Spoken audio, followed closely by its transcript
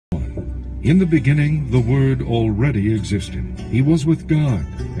In the beginning, the Word already existed. He was with God,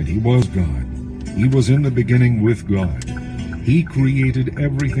 and He was God. He was in the beginning with God. He created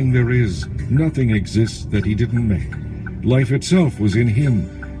everything there is. Nothing exists that He didn't make. Life itself was in Him,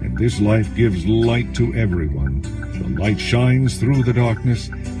 and this life gives light to everyone. The light shines through the darkness,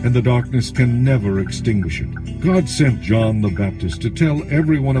 and the darkness can never extinguish it. God sent John the Baptist to tell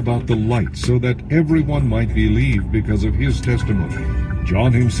everyone about the light so that everyone might believe because of his testimony.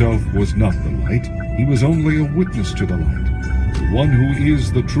 John himself was not the light. He was only a witness to the light. The one who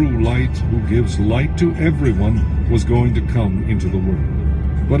is the true light, who gives light to everyone, was going to come into the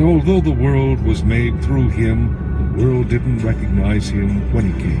world. But although the world was made through him, the world didn't recognize him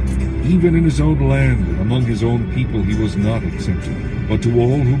when he came. Even in his own land and among his own people he was not accepted. But to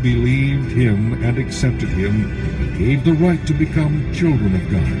all who believed him and accepted him, he gave the right to become children of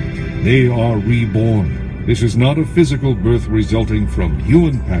God. They are reborn. This is not a physical birth resulting from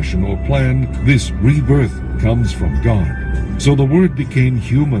human passion or plan. This rebirth comes from God. So the Word became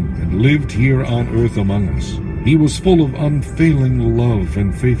human and lived here on earth among us. He was full of unfailing love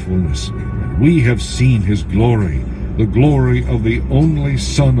and faithfulness, and we have seen his glory, the glory of the only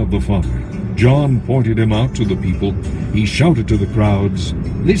Son of the Father. John pointed him out to the people. He shouted to the crowds,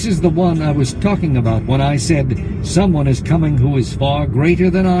 "This is the one I was talking about when I said, 'Someone is coming who is far greater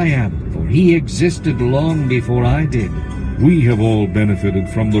than I am, for he existed long before I did.'" We have all benefited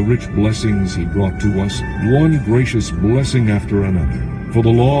from the rich blessings he brought to us, one gracious blessing after another. For the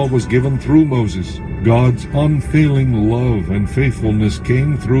law was given through Moses. God's unfailing love and faithfulness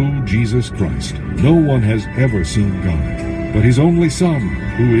came through Jesus Christ. No one has ever seen God, but his only Son,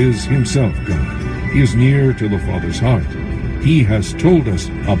 who is himself God, is near to the Father's heart. He has told us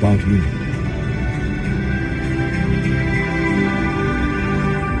about him.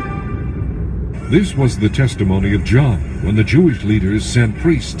 This was the testimony of John when the Jewish leaders sent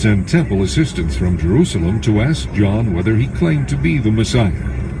priests and temple assistants from Jerusalem to ask John whether he claimed to be the Messiah.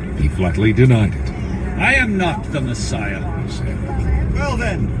 He flatly denied it. "I am not the Messiah," he said. "Well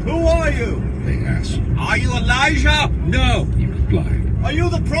then, who are you?" they asked. "Are you Elijah?" "No." He replied. "Are you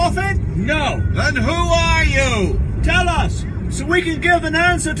the prophet?" "No." "Then who are you?" "Tell us, so we can give an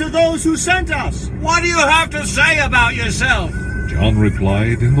answer to those who sent us." "What do you have to say about yourself?" John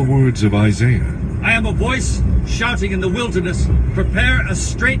replied in the words of Isaiah. "I am a voice shouting in the wilderness, 'Prepare a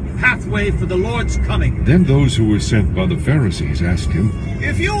straight pathway for the Lord's coming.'" Then those who were sent by the Pharisees asked him,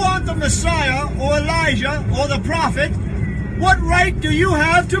 "If you aren't the Messiah, or Elijah, or the prophet, what right do you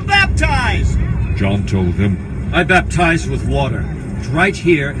have to baptize?" John told them, "I baptize with water, right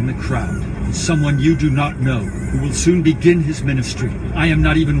here in the crowd. Someone you do not know, who will soon begin his ministry. I am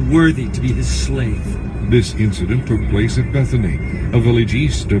not even worthy to be his slave." This incident took place at Bethany, a village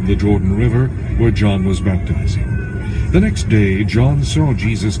east of the Jordan River, where John was baptizing. The next day, John saw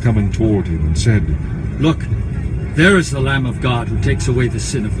Jesus coming toward him and said, "Look, there is the Lamb of God who takes away the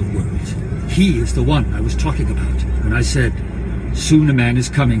sin of the world. He is the one I was talking about when I said, 'Soon a man is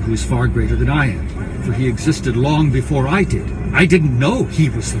coming who is far greater than I am, for he existed long before I did.' I didn't know he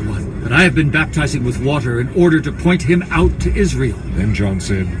was the one, but I have been baptizing with water in order to point him out to Israel." Then John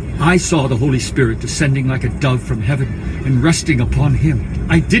said, "I saw the Holy Spirit descending like a dove from heaven and resting upon him.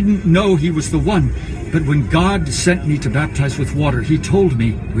 I didn't know he was the one, but when God sent me to baptize with water, he told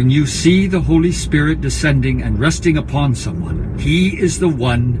me, 'When you see the Holy Spirit descending and resting upon someone, he is the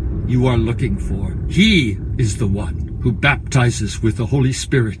one you are looking for. He is the one who baptizes with the Holy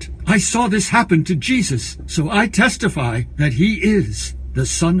Spirit.' I saw this happen to Jesus, so I testify that he is the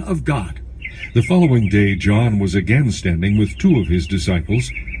Son of God." The following day, John was again standing with two of his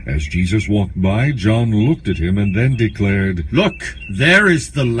disciples. As Jesus walked by, John looked at him and then declared, "Look, there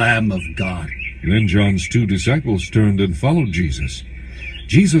is the Lamb of God." Then John's two disciples turned and followed Jesus.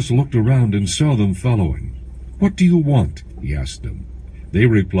 Jesus looked around and saw them following. "What do you want?" he asked them. They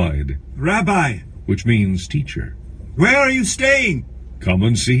replied, "Rabbi," which means teacher. "where are you staying?" "Come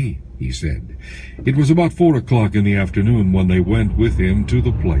and see," he said. It was about 4 o'clock in the afternoon when they went with him to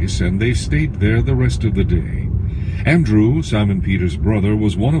the place, and they stayed there the rest of the day. Andrew, Simon Peter's brother,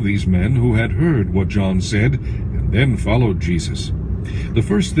 was one of these men who had heard what John said and then followed Jesus. The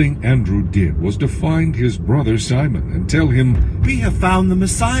first thing Andrew did was to find his brother Simon and tell him, "We have found the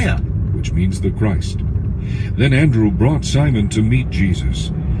Messiah," which means the Christ. Then Andrew brought Simon to meet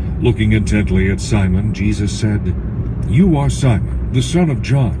Jesus. Looking intently at Simon, Jesus said, "You are Simon, the son of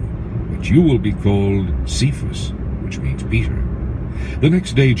John, but you will be called Cephas," which means Peter. The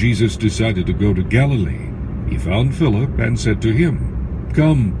next day Jesus decided to go to Galilee. He found Philip and said to him,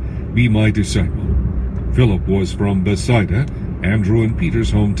 "Come, be my disciple." Philip was from Bethsaida, Andrew and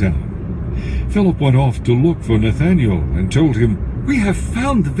Peter's hometown. Philip went off to look for Nathanael and told him, We have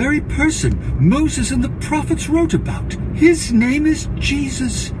found the very person Moses and the prophets wrote about. His name is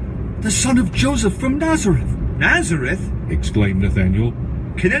Jesus, the son of Joseph from Nazareth. Nazareth? exclaimed Nathanael.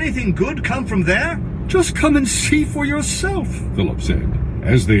 Can anything good come from there? Just come and see for yourself, Philip said.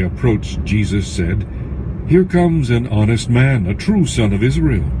 As they approached, Jesus said, "Here comes an honest man, a true son of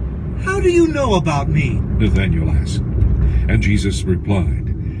Israel." How do you know about me? Nathanael asked. And Jesus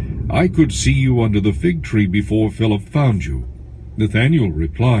replied, "I could see you under the fig tree before Philip found you." Nathanael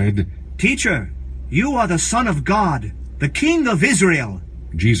replied, Teacher, you are the Son of God, the King of Israel.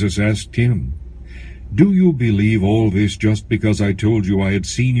 Jesus asked him, "Do you believe all this just because I told you I had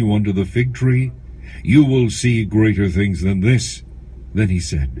seen you under the fig tree? You will see greater things than this." Then he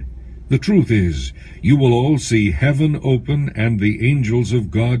said, "The truth is, you will all see heaven open and the angels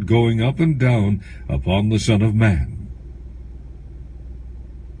of God going up and down upon the Son of Man."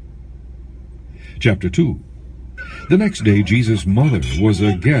 Chapter 2. The next day Jesus' mother was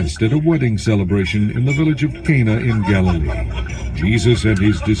a guest at a wedding celebration in the village of Cana in Galilee. Jesus and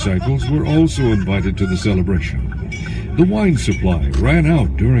his disciples were also invited to the celebration. The wine supply ran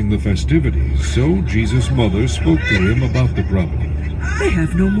out during the festivities, so Jesus' mother spoke to him about the problem. "They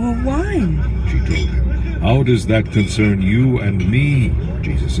have no more wine," She told him. "How does that concern you and me?"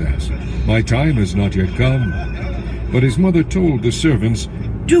 Jesus asked. "My time has not yet come." But his mother told the servants,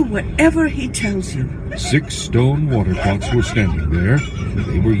 "Do whatever he tells you." 6 stone water pots were standing there.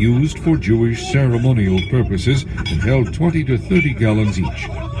 They were used for Jewish ceremonial purposes and held 20 to 30 gallons each.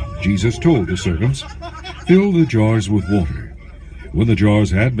 Jesus told the servants, "Fill the jars with water." When the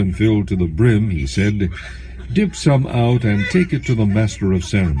jars had been filled to the brim, he said, "Dip some out and take it to the master of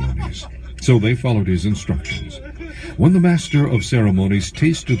ceremonies." So they followed his instructions. When the master of ceremonies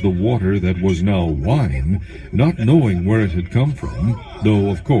tasted the water that was now wine, not knowing where it had come from, though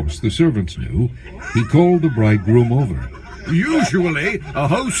of course the servants knew, he called the bridegroom over. Usually, a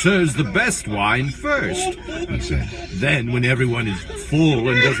host serves the best wine first, He said, then when everyone is full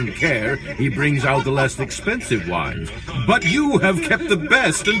and doesn't care, he brings out the less expensive wines. But you have kept the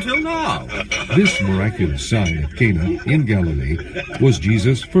best until now. This miraculous sign at Cana in Galilee was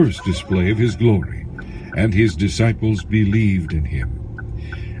Jesus' first display of his glory, and his disciples believed in him.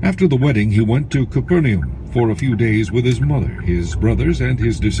 After the wedding, he went to Capernaum for a few days with his mother, his brothers, and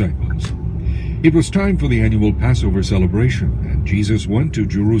his disciples. It was time for the annual Passover celebration, and Jesus went to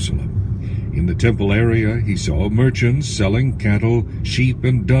Jerusalem. In the temple area, he saw merchants selling cattle, sheep,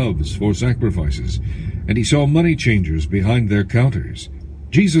 and doves for sacrifices, and he saw money changers behind their counters.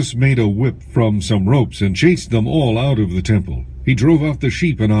 Jesus made a whip from some ropes and chased them all out of the temple. He drove out the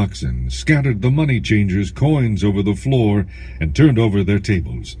sheep and oxen, scattered the money changers' coins over the floor, and turned over their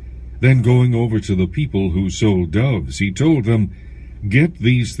tables. Then going over to the people who sold doves, he told them, "Get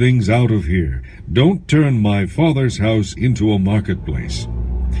these things out of here. Don't turn my Father's house into a marketplace."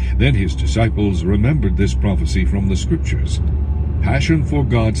 Then his disciples remembered this prophecy from the Scriptures. "Passion for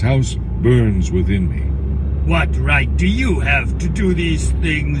God's house burns within me," What right do you have to do these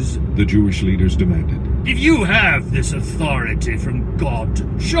things? the Jewish leaders demanded. If you have this authority from God,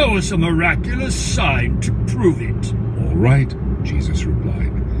 show us a miraculous sign to prove it. "All right," Jesus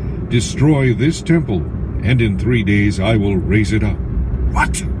replied. "Destroy this temple, and in 3 days I will raise it up."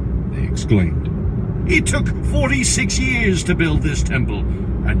 What? They exclaimed. It took 46 years to build this temple,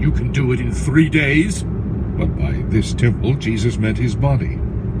 and you can do it in 3 days? But by this temple, Jesus meant his body.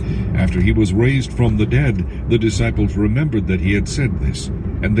 After he was raised from the dead, the disciples remembered that he had said this,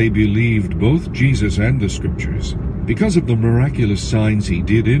 and they believed both Jesus and the Scriptures. Because of the miraculous signs he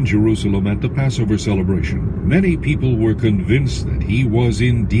did in Jerusalem at the Passover celebration, many people were convinced that he was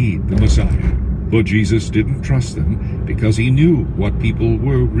indeed the Messiah. But Jesus didn't trust them because he knew what people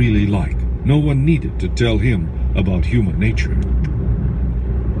were really like. No one needed to tell him about human nature.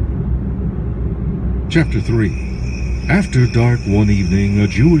 Chapter 3. After dark one evening, a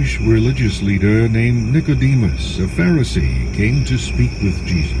Jewish religious leader named Nicodemus, a Pharisee, came to speak with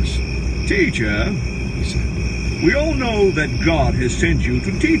Jesus. Teacher, He said, we all know that God has sent you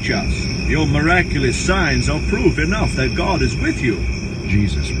to teach us. Your miraculous signs are proof enough that God is with you.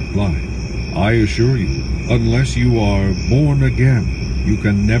 Jesus replied, "I assure you, unless you are born again, you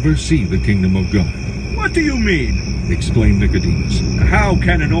can never see the kingdom of God." What do you mean? Exclaimed Nicodemus. How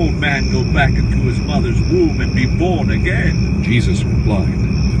can an old man go back into his mother's womb and be born again? Jesus replied,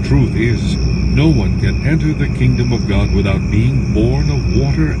 "The truth is, no one can enter the kingdom of God without being born of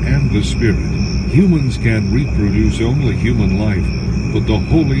water and the Spirit. Humans can reproduce only human life, but the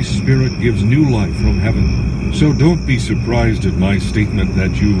Holy Spirit gives new life from heaven. So don't be surprised at my statement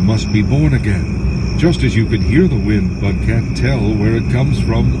that you must be born again. Just as you can hear the wind but can't tell where it comes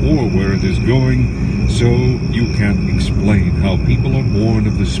from or where it is going, so you can't explain how people are born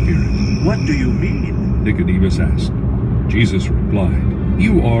of the Spirit. What do you mean? Nicodemus asked. Jesus replied,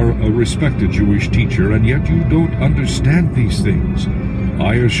 "You are a respected Jewish teacher, and yet you don't understand these things.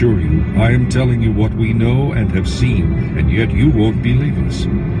 I assure you, I am telling you what we know and have seen, and yet you won't believe us.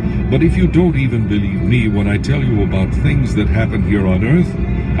 But if you don't even believe me when I tell you about things that happen here on earth,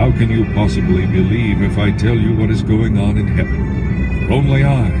 how can you possibly believe if I tell you what is going on in heaven? For only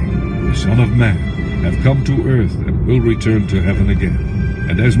I, the Son of Man, have come to earth and will return to heaven again.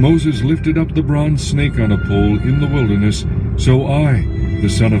 And as Moses lifted up the bronze snake on a pole in the wilderness, so I, the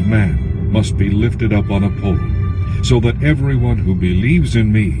Son of Man, must be lifted up on a pole, so that everyone who believes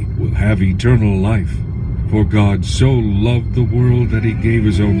in me will have eternal life. For God so loved the world that he gave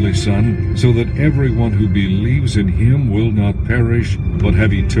his only Son, so that everyone who believes in him will not perish, but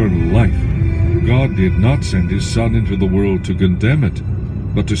have eternal life. God did not send his Son into the world to condemn it,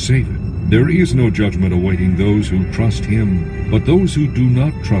 but to save it. There is no judgment awaiting those who trust him, but those who do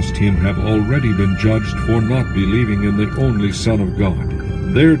not trust him have already been judged for not believing in the only Son of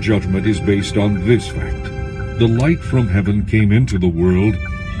God. Their judgment is based on this fact: the light from heaven came into the world,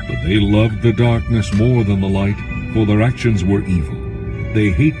 but they loved the darkness more than the light, for their actions were evil.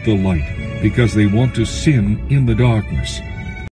 They hate the light because they want to sin in the darkness.